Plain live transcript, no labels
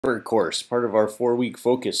course, part of our 4-week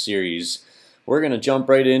focus series. We're going to jump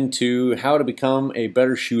right into how to become a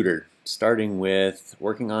better shooter, starting with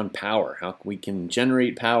working on power, how we can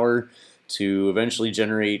generate power to eventually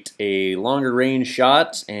generate a longer range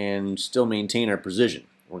shot and still maintain our precision.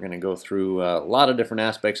 We're going to go through a lot of different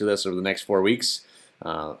aspects of this over the next 4 weeks,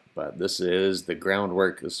 but this is the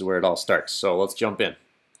groundwork. This is where it all starts. So let's jump in.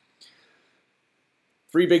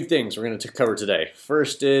 3 big things we're going to cover today.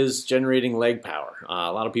 First is generating leg power.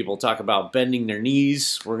 A lot of people talk about bending their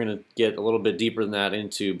knees. We're going to get a little bit deeper than that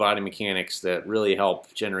into body mechanics that really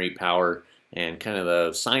help generate power and kind of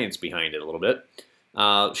the science behind it a little bit.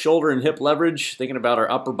 Shoulder and hip leverage, thinking about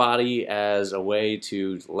our upper body as a way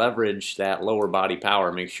to leverage that lower body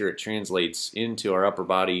power, make sure it translates into our upper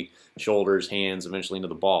body, shoulders, hands, eventually into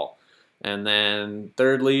the ball. And then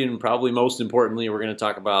thirdly, and probably most importantly, we're going to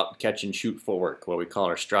talk about catch and shoot footwork, what we call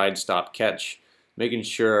our stride, stop, catch. Making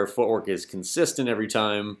sure our footwork is consistent every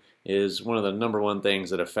time is one of the #1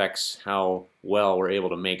 things that affects how well we're able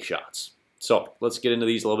to make shots. So let's get into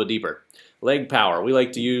these a little bit deeper. Leg power. We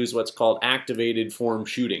like to use what's called activated form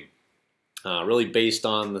shooting, really based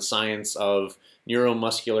on the science of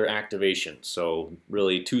neuromuscular activation. So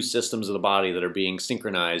really 2 systems of the body that are being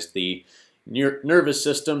synchronized. The nervous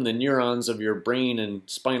system, the neurons of your brain and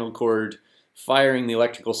spinal cord, firing the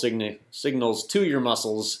electrical signals to your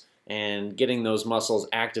muscles and getting those muscles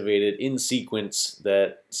activated in sequence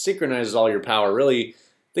that synchronizes all your power, really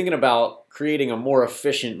thinking about creating a more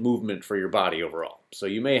efficient movement for your body overall. So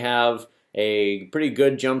you may have a pretty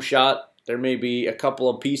good jump shot. There may be a couple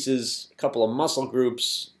of pieces, a couple of muscle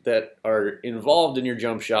groups that are involved in your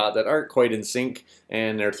jump shot that aren't quite in sync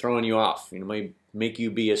and they're throwing you off. You know, might make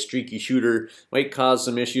you be a streaky shooter, might cause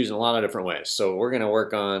some issues in a lot of different ways. So we're going to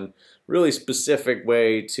work on really specific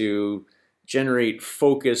way to generate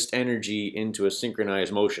focused energy into a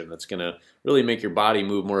synchronized motion that's going to really make your body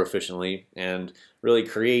move more efficiently and really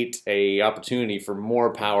create a opportunity for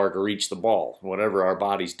more power to reach the ball. Whatever our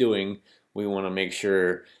body's doing, we want to make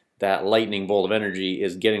sure that lightning bolt of energy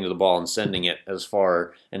is getting to the ball and sending it as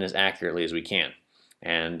far and as accurately as we can.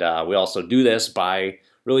 And we also do this by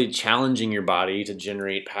really challenging your body to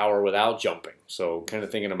generate power without jumping. So kind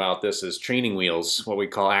of thinking about this as training wheels, what we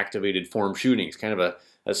call activated form shooting. It's kind of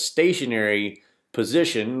a stationary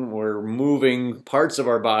position. We're moving parts of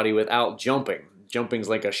our body without jumping. Jumping's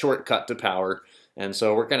like a shortcut to power. And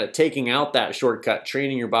so we're kind of taking out that shortcut,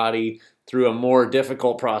 training your body through a more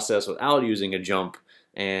difficult process without using a jump,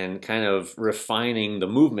 and kind of refining the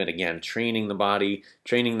movement again, training the body,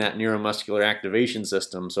 training that neuromuscular activation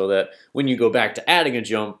system so that when you go back to adding a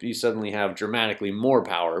jump, you suddenly have dramatically more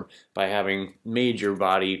power by having made your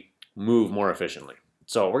body move more efficiently.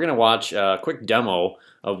 So we're going to watch a quick demo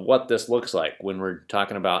of what this looks like when we're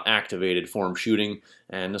talking about activated form shooting,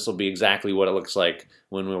 and this will be exactly what it looks like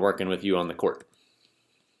when we're working with you on the court.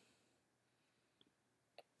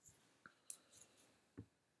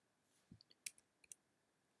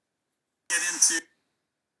 Into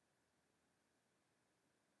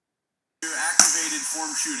activated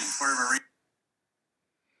form shooting, part of our range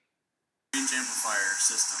amplifier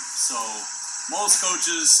system. So most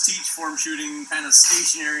coaches teach form shooting kind of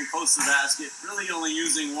stationary, close to the basket, really only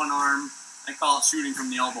using one arm. I call it shooting from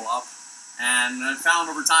the elbow up. And I found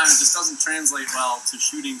over time it just doesn't translate well to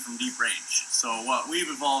shooting from deep range. So what we've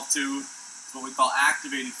evolved to is what we call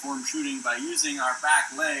activated form shooting by using our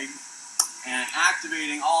back leg and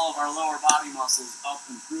activating all of our lower body muscles up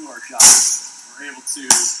and through our shot. We're able to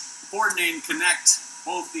coordinate and connect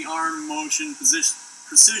both the arm motion,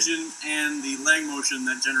 precision, and the leg motion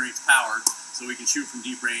that generates power so we can shoot from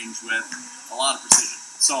deep range with a lot of precision.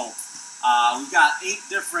 So we've got 8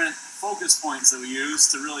 different focus points that we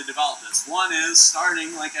use to really develop this. One is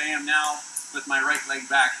starting like I am now with my right leg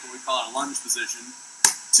back, what we call our lunge position.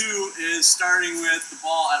 2 is starting with the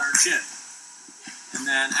ball at our chin. And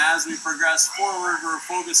then as we progress forward, we're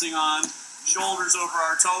focusing on shoulders over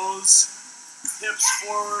our toes, hips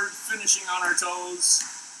forward, finishing on our toes,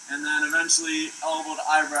 and then eventually elbow to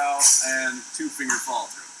eyebrow and 2-finger follow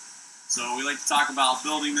through. So we like to talk about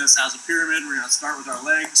building this as a pyramid. We're going to start with our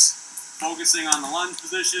legs, focusing on the lunge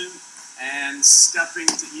position, and stepping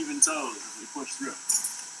to even toes as we push through.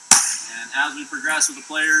 And as we progress with the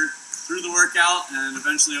player through the workout, and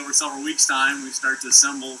eventually over several weeks' time, we start to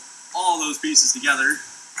assemble all those pieces together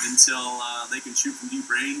until they can shoot from deep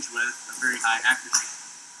range with a very high accuracy.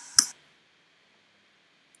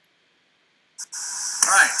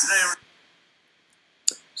 All right, today we're...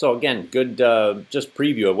 So again, good just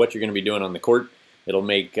preview of what you're going to be doing on the court. It'll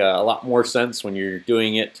make a lot more sense when you're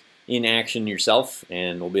doing it in action yourself,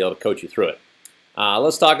 and we'll be able to coach you through it.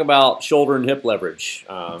 Let's talk about shoulder and hip leverage.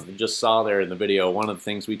 You just saw there in the video, one of the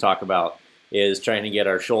things we talk about is trying to get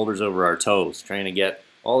our shoulders over our toes, trying to get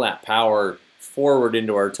all that power forward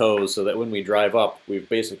into our toes so that when we drive up, we've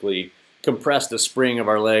basically compressed the spring of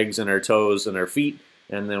our legs and our toes and our feet,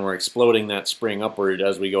 and then we're exploding that spring upward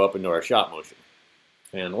as we go up into our shot motion.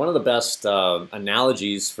 And one of the best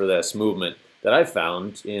analogies for this movement that I've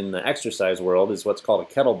found in the exercise world is what's called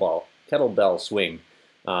a kettlebell swing,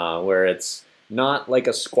 where it's not like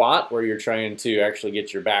a squat where you're trying to actually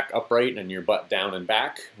get your back upright and your butt down and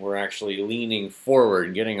back. We're actually leaning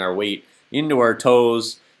forward, getting our weight into our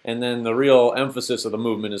toes, and then the real emphasis of the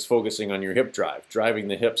movement is focusing on your hip drive. Driving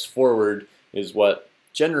the hips forward is what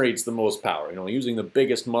generates the most power. You know, using the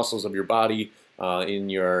biggest muscles of your body in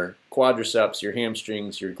your quadriceps, your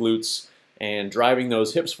hamstrings, your glutes, and driving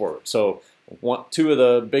those hips forward. So two of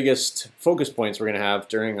the biggest focus points we're going to have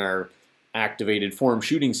during our activated form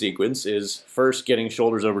shooting sequence is first getting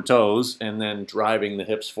shoulders over toes and then driving the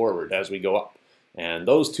hips forward as we go up. And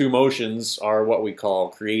those two motions are what we call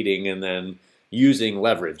creating and then using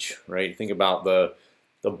leverage, right? Think about the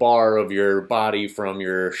bar of your body from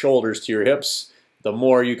your shoulders to your hips. The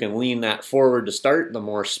more you can lean that forward to start, the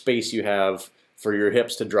more space you have for your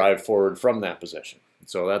hips to drive forward from that position.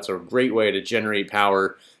 So that's a great way to generate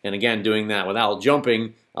power. And again, doing that without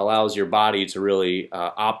jumping allows your body to really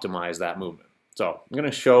optimize that movement. So I'm going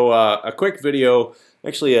to show a quick video,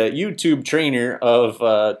 actually a YouTube trainer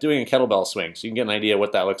of doing a kettlebell swing, so you can get an idea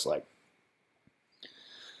what that looks like.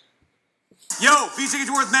 Yo, BJ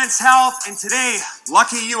Dworth Men's Health, and today,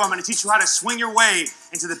 lucky you, I'm going to teach you how to swing your way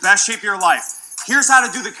into the best shape of your life. Here's how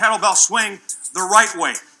to do the kettlebell swing the right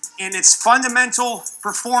way. In its fundamental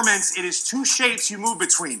performance, it is two shapes you move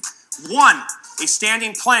between. One, a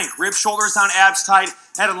standing plank, ribs, shoulders down, abs tight,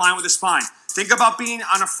 head in line with the spine. Think about being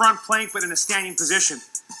on a front plank but in a standing position.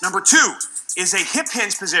 Number two is a hip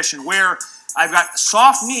hinge position where I've got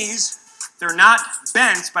soft knees. They're not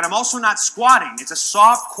bent, but I'm also not squatting. It's a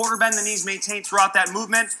soft quarter bend the knees maintained throughout that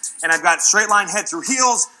movement, and I've got straight line head through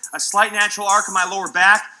heels, a slight natural arc in my lower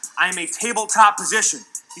back. I am a tabletop position.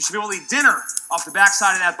 You should be able to eat dinner off the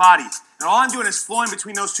backside of that body. And all I'm doing is flowing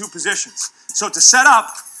between those two positions. So to set up,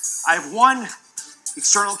 I have one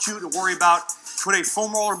external cue to worry about. Put a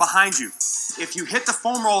foam roller behind you. If you hit the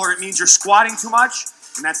foam roller, it means you're squatting too much,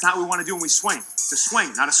 and that's not what we want to do when we swing. It's a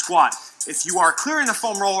swing, not a squat. If you are clearing the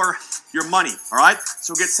foam roller, you're money, all right?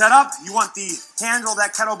 So get set up. You want the handle of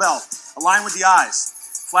that kettlebell aligned with the eyes.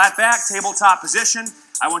 Flat back, tabletop position.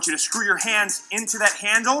 I want you to screw your hands into that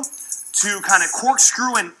handle to kind of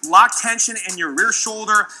corkscrew and lock tension in your rear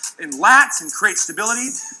shoulder and lats and create stability.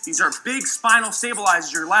 These are big spinal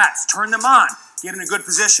stabilizers, your lats. Turn them on. Get in a good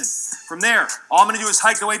position. From there, all I'm going to do is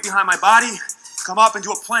hike the weight behind my body, come up and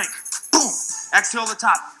do a plank. Boom! Exhale to the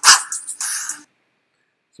top.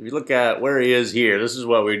 So if you look at where he is here, this is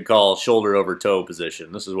what we'd call shoulder over toe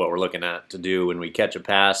position. This is what we're looking at to do when we catch a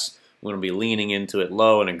pass. We're going to be leaning into it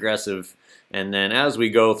low and aggressive. And then as we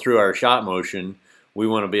go through our shot motion, we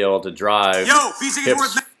want to be able to drive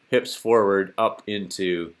hips forward up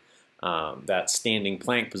into that standing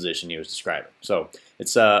plank position he was describing. So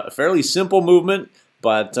it's a fairly simple movement,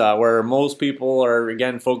 but where most people are,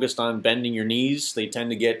 again, focused on bending your knees, they tend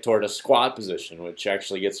to get toward a squat position, which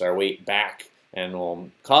actually gets our weight back and will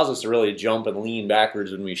cause us to really jump and lean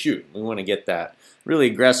backwards when we shoot. We want to get that really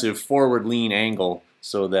aggressive forward lean angle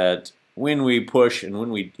so that when we push and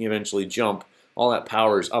when we eventually jump, all that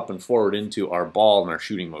power is up and forward into our ball and our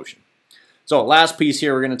shooting motion. So last piece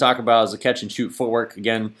here we're going to talk about is the catch and shoot footwork.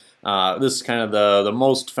 Again, this is kind of the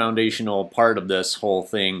most foundational part of this whole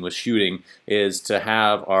thing with shooting, is to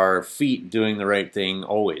have our feet doing the right thing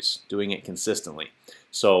always, doing it consistently.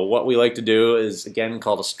 So what we like to do is, again,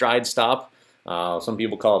 called a stride stop. Some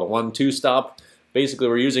people call it a 1-2 stop. Basically,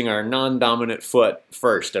 we're using our non-dominant foot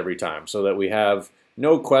first every time so that we have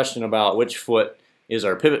no question about which foot is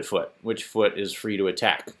our pivot foot, which foot is free to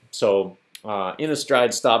attack. So in a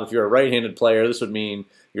stride stop, if you're a right-handed player, this would mean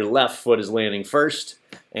your left foot is landing first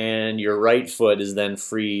and your right foot is then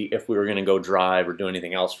free if we were going to go drive or do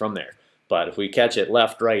anything else from there. But if we catch it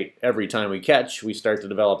left, right every time we catch, we start to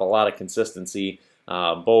develop a lot of consistency,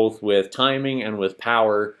 both with timing and with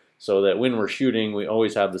power, so that when we're shooting, we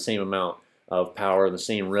always have the same amount of power, the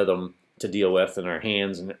same rhythm to deal with in our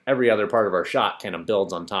hands, and every other part of our shot kind of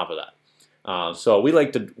builds on top of that. So we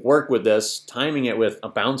like to work with this, timing it with a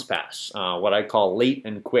bounce pass, what I call late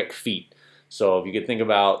and quick feet. So if you could think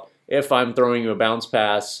about, if I'm throwing you a bounce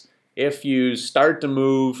pass, if you start to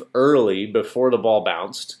move early before the ball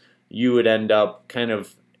bounced, you would end up kind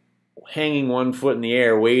of hanging one foot in the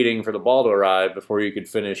air waiting for the ball to arrive before you could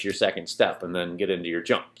finish your second step and then get into your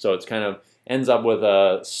jump. So it's kind of ends up with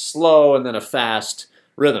a slow and then a fast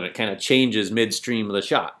rhythm. It kind of changes midstream of the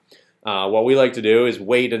shot. What we like to do is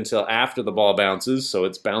wait until after the ball bounces, so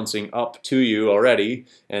it's bouncing up to you already,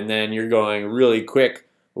 and then you're going really quick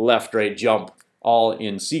left-right jump all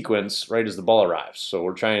in sequence right as the ball arrives. So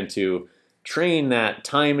we're trying to train that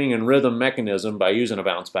timing and rhythm mechanism by using a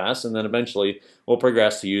bounce pass, and then eventually we'll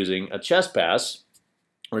progress to using a chest pass,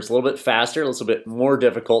 where it's a little bit faster, a little bit more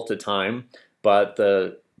difficult to time, but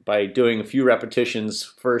by doing a few repetitions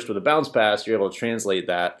first with a bounce pass, you're able to translate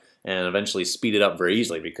that and eventually speed it up very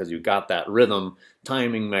easily because you've got that rhythm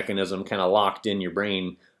timing mechanism kind of locked in your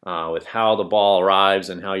brain with how the ball arrives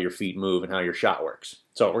and how your feet move and how your shot works.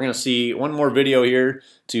 So we're going to see one more video here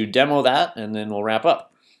to demo that, and then we'll wrap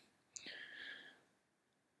up.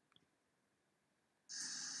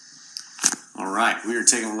 All right, we are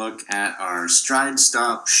taking a look at our stride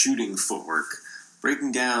stop shooting footwork,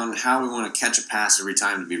 breaking down how we want to catch a pass every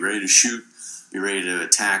time to be ready to shoot, be ready to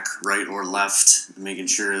attack right or left, making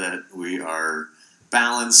sure that we are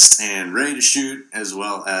balanced and ready to shoot, as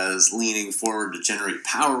well as leaning forward to generate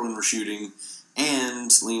power when we're shooting,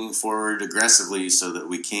 and leaning forward aggressively so that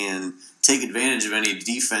we can take advantage of any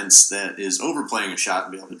defense that is overplaying a shot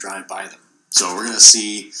and be able to drive by them. So we're going to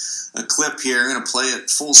see a clip here. I'm going to play it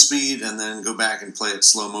full speed and then go back and play it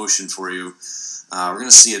slow motion for you. We're going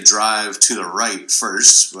to see a drive to the right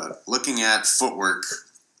first, but looking at footwork,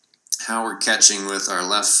 how we're catching with our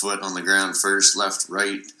left foot on the ground first, left,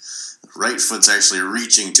 right. Right foot's actually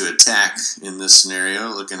reaching to attack in this scenario,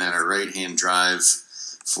 looking at our right-hand drive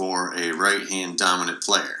for a right-hand dominant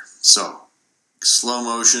player. So, slow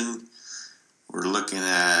motion, we're looking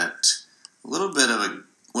at a little bit of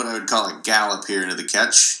what I would call a gallop here into the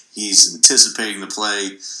catch. He's anticipating the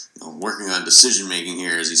play, working on decision-making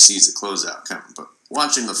here as he sees the closeout coming. But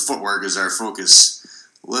watching the footwork is our focus,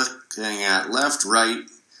 looking at left, right,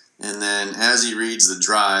 and then as he reads the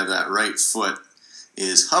drive, that right foot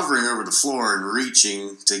is hovering over the floor and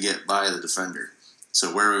reaching to get by the defender.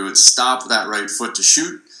 So where we would stop that right foot to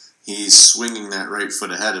shoot, he's swinging that right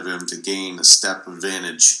foot ahead of him to gain a step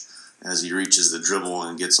advantage as he reaches the dribble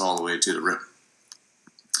and gets all the way to the rim.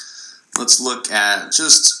 Let's look at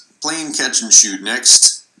just plain catch and shoot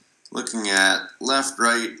next. Looking at left,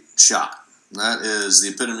 right, shot. That is the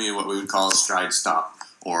epitome of what we would call a stride stop,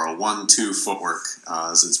 or a 1-2 footwork,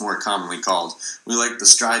 as it's more commonly called. We like the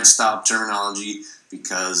stride stop terminology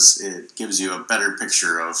because it gives you a better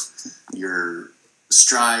picture of your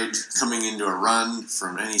stride coming into a run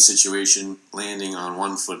from any situation, landing on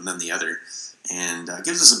one foot and then the other, and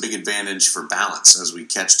gives us a big advantage for balance as we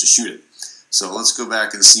catch to shoot it. So let's go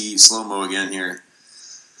back and see slow-mo again here.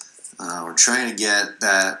 We're trying to get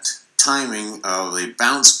that timing of a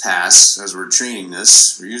bounce pass as we're training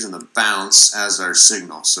this. We're using the bounce as our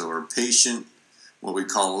signal. So we're patient, what we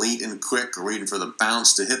call late and quick. We're waiting for the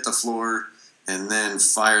bounce to hit the floor and then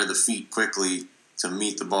fire the feet quickly to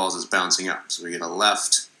meet the ball as it's bouncing up. So we get a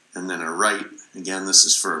left and then a right. Again, this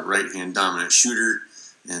is for a right-hand dominant shooter.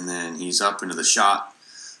 And then he's up into the shot.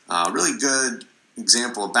 Really good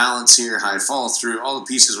example of balance here, high follow through, all the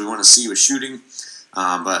pieces we want to see with shooting.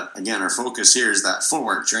 But again, our focus here is that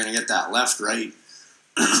footwork, trying to get that left, right,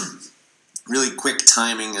 really quick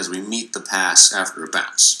timing as we meet the pass after a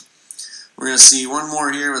bounce. We're going to see one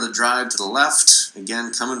more here with a drive to the left.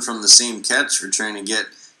 Again, coming from the same catch, we're trying to get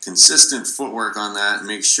consistent footwork on that and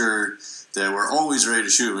make sure that we're always ready to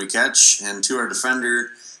shoot when we catch. And to our defender,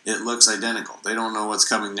 it looks identical. They don't know what's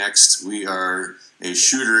coming next. We are a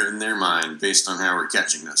shooter in their mind based on how we're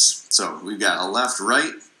catching this. So we've got a left,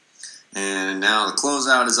 right, and now the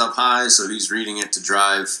closeout is up high, so he's reading it to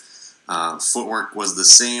drive. Footwork was the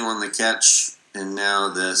same on the catch, and now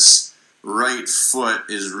this right foot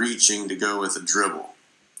is reaching to go with a dribble.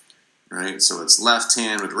 Right, so it's left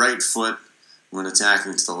hand with right foot when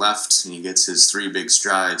attacking to the left, and he gets his 3 big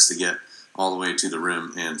strides to get all the way to the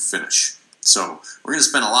rim and finish. So we're going to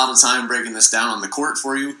spend a lot of time breaking this down on the court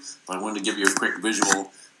for you, but I wanted to give you a quick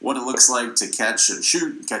visual what it looks like to catch and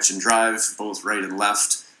shoot, catch and drive, both right and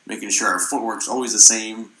left, making sure our footwork's always the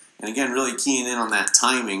same, and again, really keying in on that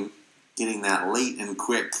timing, getting that late and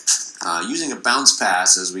quick, using a bounce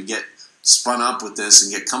pass as we get spun up with this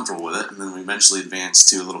and get comfortable with it, and then we eventually advance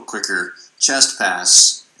to a little quicker chest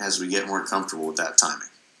pass as we get more comfortable with that timing.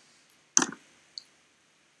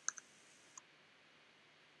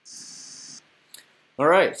 All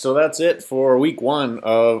right, so that's it for week 1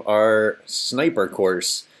 of our sniper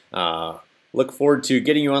course. Look forward to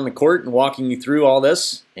getting you on the court and walking you through all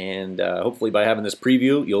this, and hopefully by having this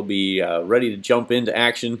preview, you'll be ready to jump into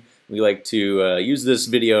action. We like to use this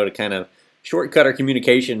video to kind of shortcut our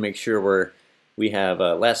communication, make sure we have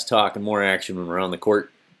less talk and more action when we're on the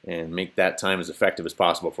court. and make that time as effective as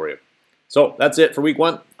possible for you. So that's it for week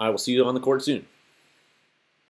 1. I will see you on the court soon.